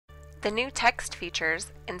The new text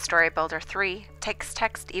features in StoryBuilder 3 takes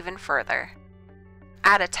text even further.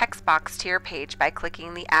 Add a text box to your page by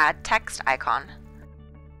clicking the Add Text icon.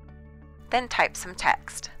 Then type some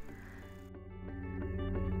text.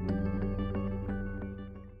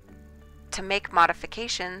 To make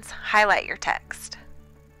modifications, highlight your text.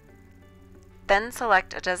 Then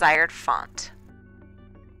select a desired font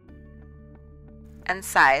and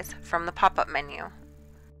size from the pop-up menu.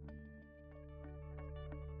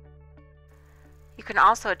 You can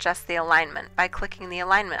also adjust the alignment by clicking the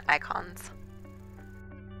alignment icons.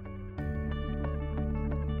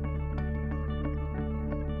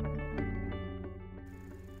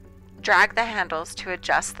 Drag the handles to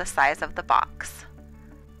adjust the size of the box.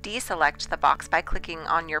 Deselect the box by clicking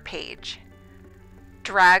on your page.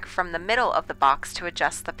 Drag from the middle of the box to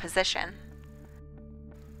adjust the position.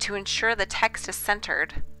 To ensure the text is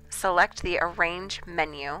centered, select the Arrange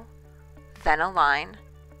menu, then Align,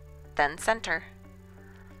 then Center.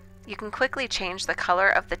 You can quickly change the color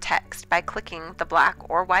of the text by clicking the black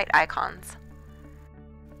or white icons.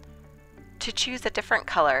 To choose a different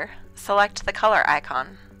color, select the color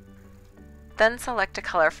icon. Then select a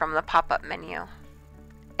color from the pop-up menu.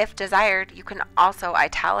 If desired, you can also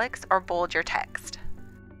italics or bold your text.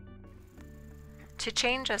 To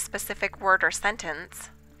change a specific word or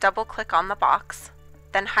sentence, double-click on the box,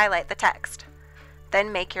 then highlight the text,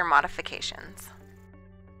 then make your modifications.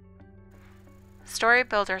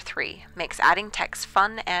 StoryBuilder 3 makes adding text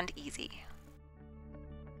fun and easy.